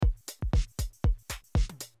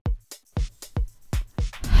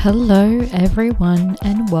Hello, everyone,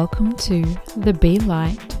 and welcome to the Be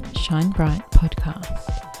Light, Shine Bright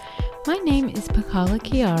podcast. My name is Pakala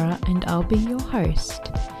Kiara, and I'll be your host.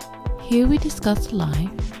 Here we discuss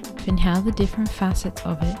life and how the different facets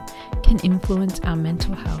of it can influence our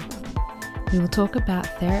mental health. We will talk about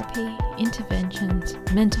therapy, interventions,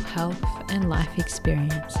 mental health, and life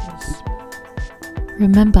experiences.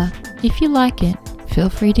 Remember, if you like it, feel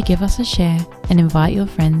free to give us a share and invite your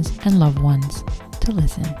friends and loved ones to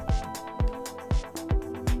listen.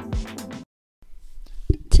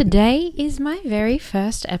 Today is my very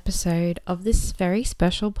first episode of this very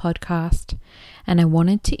special podcast, and I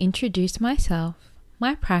wanted to introduce myself,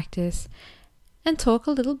 my practice, and talk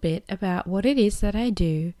a little bit about what it is that I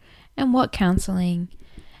do and what counseling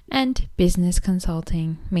and business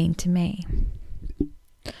consulting mean to me.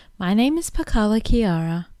 My name is Pakala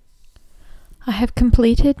Kiara. I have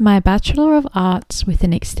completed my Bachelor of Arts with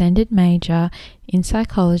an extended major in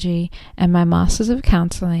psychology and my Masters of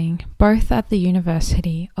Counselling, both at the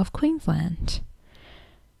University of Queensland.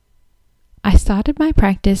 I started my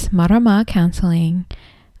practice Marama Counselling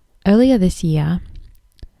earlier this year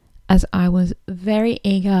as I was very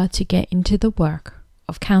eager to get into the work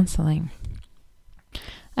of counselling.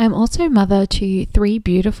 I am also mother to 3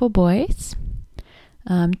 beautiful boys.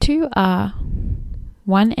 2 are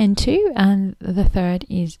 1 and 2, and the third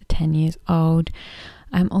is 10 years old.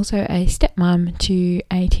 I'm also a stepmom to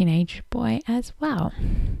a teenage boy as well.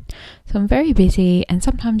 So I'm very busy, and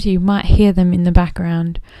sometimes you might hear them in the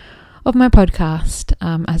background of my podcast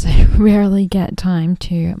as I rarely get time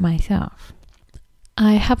to myself.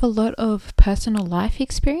 I have a lot of personal life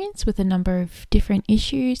experience with a number of different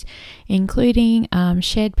issues, including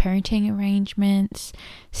shared parenting arrangements,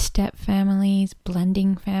 step families,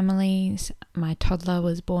 blending families. My toddler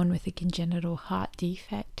was born with a congenital heart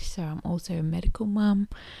defect, so I'm also a medical mum.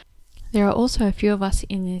 There are also a few of us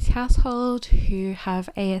in this household who have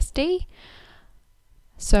ASD,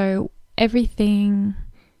 so everything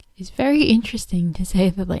is very interesting to say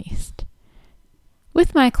the least.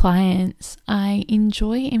 With my clients, I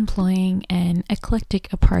enjoy employing an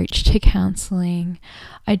eclectic approach to counselling.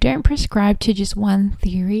 I don't prescribe to just one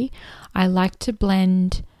theory. I like to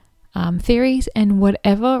blend theories and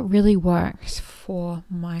whatever really works for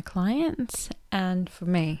my clients and for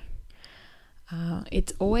me.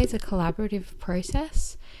 It's always a collaborative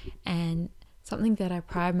process, and something that I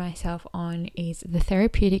pride myself on is the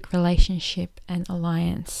therapeutic relationship and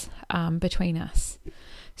alliance between us.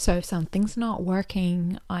 So if something's not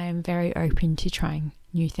working, I am very open to trying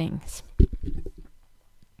new things.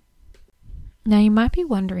 Now you might be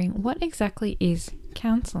wondering, what exactly is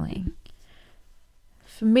counselling?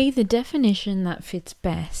 For me, the definition that fits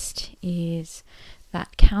best is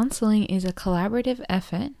that counselling is a collaborative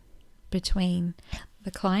effort between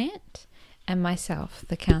the client and myself,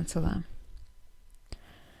 the counsellor.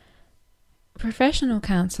 Professional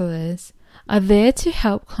counsellors are there to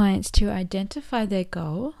help clients to identify their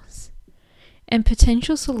goals and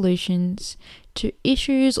potential solutions to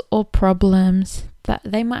issues or problems that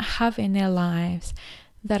they might have in their lives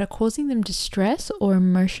that are causing them distress or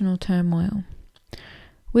emotional turmoil.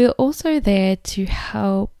 We are also there to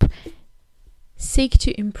help seek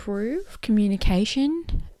to improve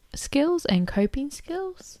communication skills and coping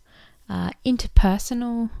skills,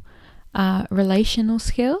 interpersonal relational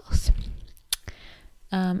skills,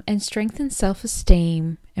 and strengthen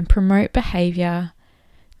self-esteem and promote behavior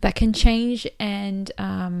that can change and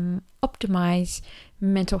optimize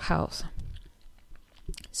mental health.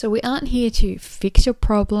 So we aren't here to fix your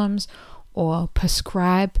problems or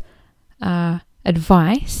prescribe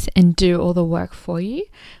advice and do all the work for you.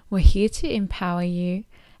 We're here to empower you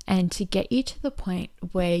and to get you to the point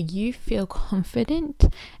where you feel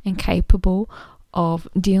confident and capable of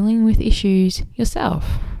dealing with issues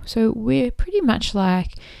yourself. So we're pretty much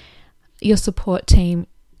like your support team,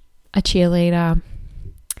 a cheerleader,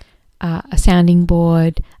 a sounding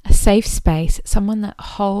board, a safe space, someone that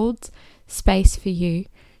holds space for you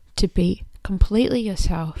to be completely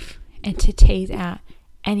yourself and to tease out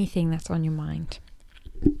anything that's on your mind.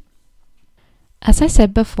 As I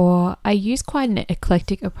said before, I use quite an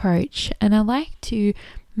eclectic approach, and I like to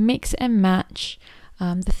mix and match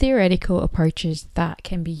the theoretical approaches that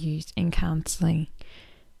can be used in counselling.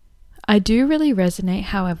 I do really resonate,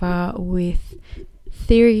 however, with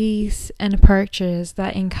theories and approaches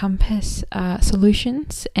that encompass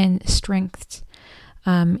solutions and strengths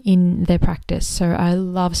in their practice. So I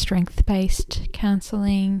love strength-based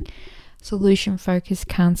counselling, solution-focused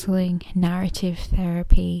counselling, narrative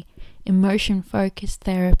therapy, emotion-focused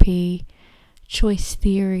therapy, choice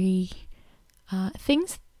theory,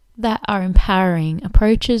 things that are empowering,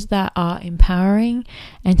 approaches that are empowering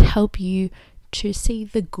and help you to see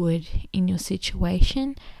the good in your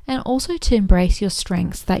situation, and also to embrace your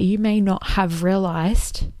strengths that you may not have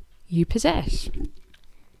realized you possess.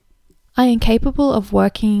 I am capable of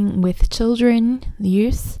working with children,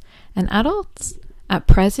 youth, and adults. At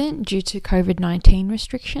present, due to COVID-19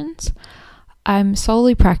 restrictions, I'm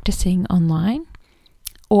solely practicing online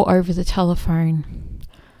or over the telephone.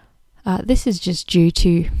 This is just due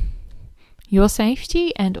to your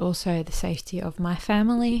safety and also the safety of my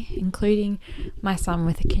family, including my son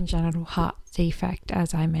with a congenital heart defect,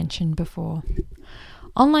 as I mentioned before.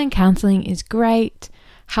 Online counselling is great.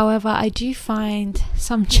 However, I do find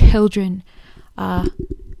some children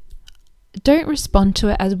don't respond to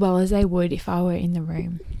it as well as they would if I were in the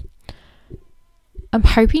room. I'm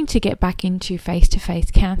hoping to get back into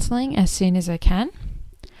face-to-face counselling as soon as I can.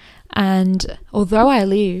 And although I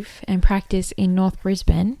live and practice in North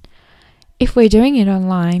Brisbane, if we're doing it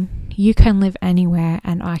online, you can live anywhere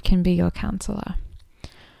and I can be your counsellor.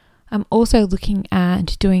 I'm also looking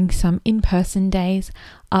at doing some in-person days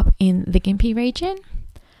up in the Gympie region,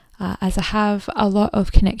 as I have a lot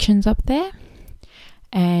of connections up there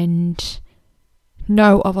and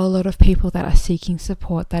know of a lot of people that are seeking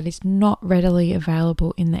support that is not readily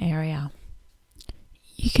available in the area.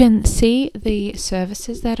 You can see the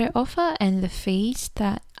services that I offer and the fees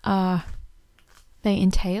that they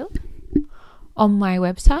entail on my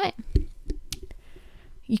website.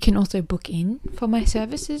 You can also book in for my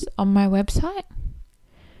services on my website.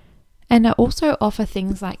 And I also offer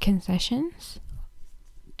things like concessions,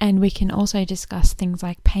 and we can also discuss things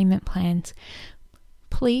like payment plans.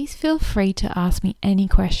 Please feel free to ask me any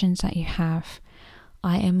questions that you have.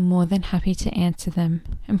 I am more than happy to answer them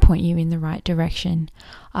and point you in the right direction.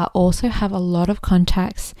 I also have a lot of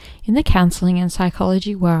contacts in the counselling and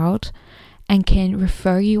psychology world and can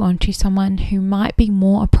refer you on to someone who might be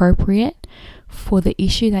more appropriate for the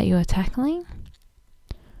issue that you are tackling,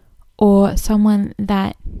 or someone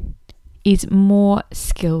that is more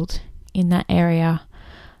skilled in that area.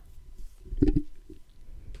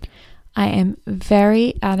 I am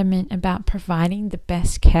very adamant about providing the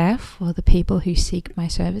best care for the people who seek my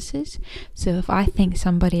services. So if I think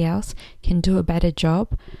somebody else can do a better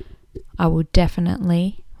job, I will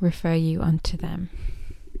definitely refer you onto them.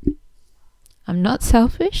 I'm not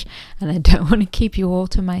selfish and I don't want to keep you all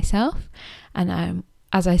to myself. And I'm,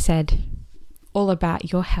 as I said, all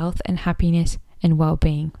about your health and happiness and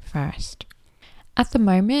well-being first. At the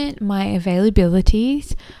moment, my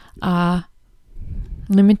availabilities are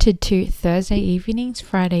limited to Thursday evenings,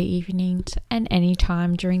 Friday evenings, and any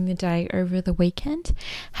time during the day over the weekend.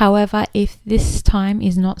 However, if this time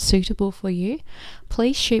is not suitable for you,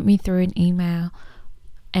 please shoot me through an email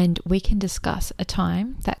and we can discuss a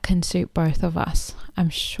time that can suit both of us. I'm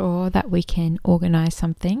sure that we can organize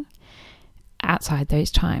something outside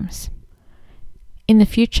those times. In the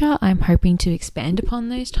future, I'm hoping to expand upon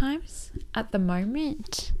those times. At the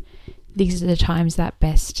moment, these are the times that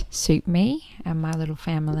best suit me and my little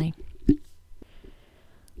family.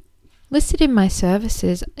 Listed in my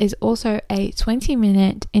services is also a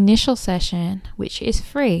 20-minute initial session, which is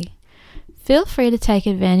free. Feel free to take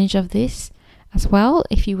advantage of this as well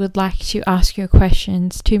if you would like to ask your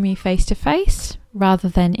questions to me face-to-face rather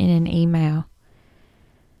than in an email.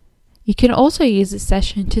 You can also use this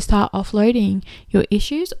session to start offloading your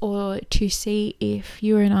issues or to see if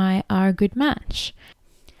you and I are a good match.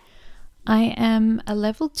 I am a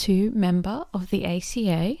level 2 member of the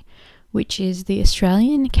ACA, which is the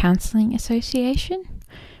Australian Counselling Association,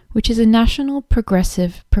 which is a national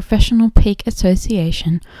progressive professional peak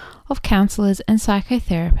association of counsellors and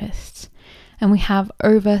psychotherapists, and we have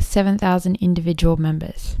over 7,000 individual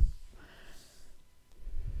members.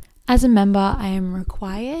 As a member, I am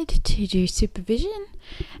required to do supervision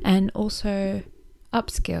and also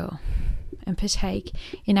upskill and partake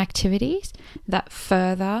in activities that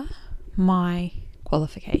further my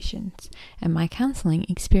qualifications and my counselling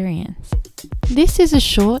experience. This is a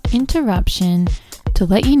short interruption to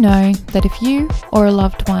let you know that if you or a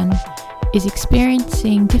loved one is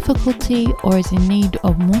experiencing difficulty or is in need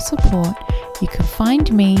of more support, you can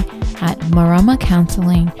find me at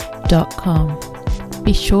maramacounselling.com.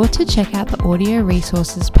 Be sure to check out the audio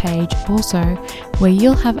resources page also, where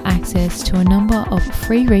you'll have access to a number of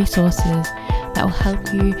free resources that will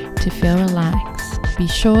help you to feel relaxed. Be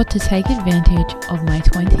sure to take advantage of my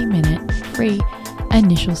 20-minute free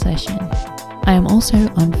initial session. I am also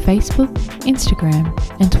on Facebook, Instagram,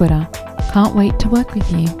 and Twitter. Can't wait to work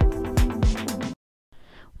with you.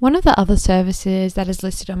 One of the other services that is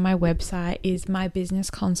listed on my website is my business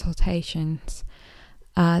consultations.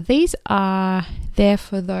 These are there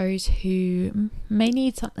for those who may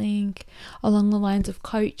need something along the lines of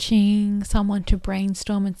coaching, someone to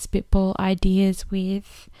brainstorm and spitball ideas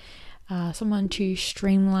with, someone to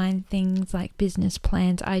streamline things like business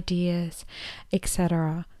plans, ideas,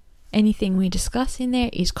 etc. Anything we discuss in there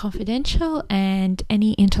is confidential, and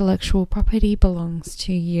any intellectual property belongs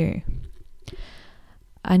to you.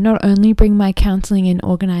 I not only bring my counselling and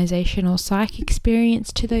organisational psych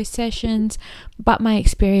experience to those sessions, but my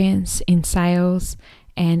experience in sales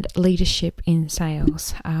and leadership in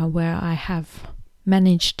sales, where I have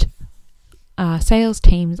managed sales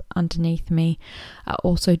teams underneath me. I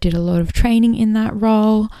also did a lot of training in that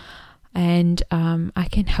role, and I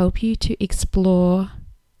can help you to explore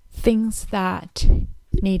things that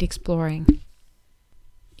need exploring,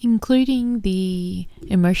 including the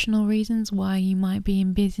emotional reasons why you might be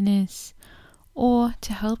in business, or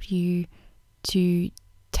to help you to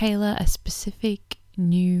tailor a specific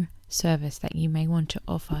new service that you may want to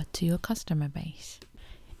offer to your customer base.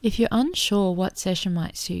 If you're unsure what session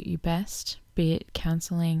might suit you best, be it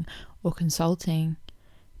counselling or consulting,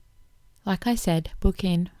 like I said, book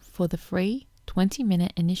in for the free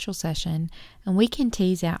 20-minute initial session and we can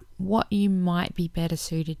tease out what you might be better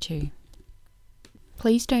suited to.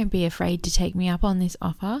 Please don't be afraid to take me up on this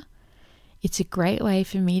offer. It's a great way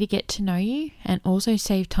for me to get to know you and also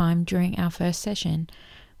save time during our first session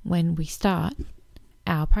when we start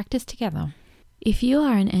our practice together. If you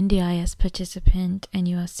are an NDIS participant and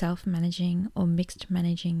you are self-managing or mixed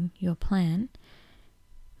managing your plan,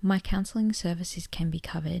 my counselling services can be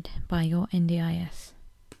covered by your NDIS.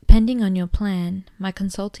 Depending on your plan, my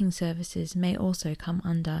consulting services may also come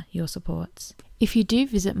under your supports. If you do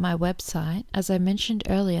visit my website, as I mentioned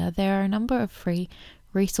earlier, there are a number of free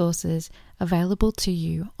resources available to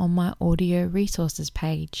you on my audio resources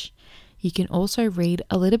page. You can also read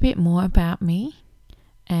a little bit more about me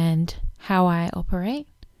and how I operate.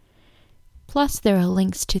 Plus, there are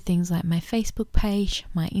links to things like my Facebook page,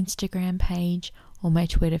 my Instagram page, or my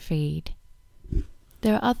Twitter feed.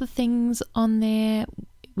 There are other things on there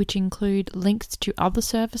which include links to other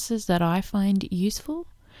services that I find useful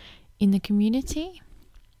in the community,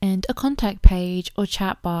 and a contact page or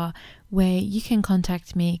chat bar where you can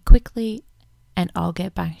contact me quickly and I'll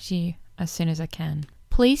get back to you as soon as I can.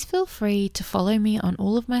 Please feel free to follow me on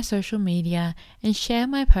all of my social media and share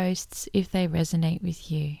my posts if they resonate with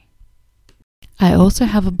you. I also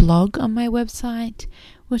have a blog on my website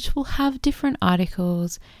which will have different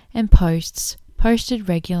articles and posts posted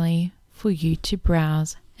regularly for you to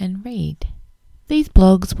browse and read. These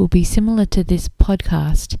blogs will be similar to this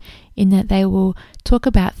podcast in that they will talk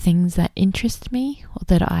about things that interest me or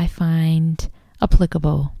that I find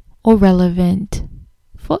applicable or relevant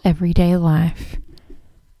for everyday life.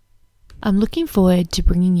 I'm looking forward to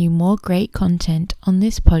bringing you more great content on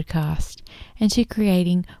this podcast and to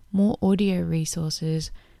creating more audio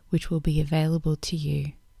resources which will be available to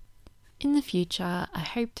you. In the future, I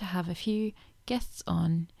hope to have a few guests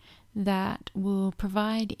on that will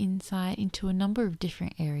provide insight into a number of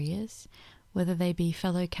different areas, whether they be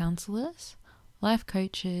fellow counsellors, life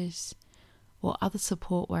coaches, or other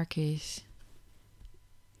support workers.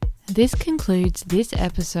 This concludes this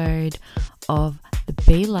episode of the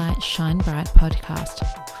Be Light, Shine Bright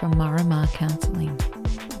podcast from Marama Counselling.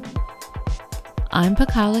 I'm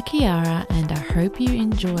Pakala Kiara and I hope you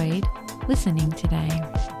enjoyed listening today.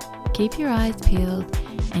 Keep your eyes peeled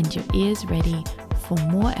and your ears ready for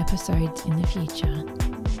more episodes in the future.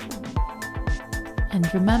 And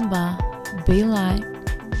remember, be light,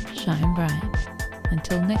 shine bright.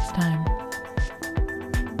 Until next time.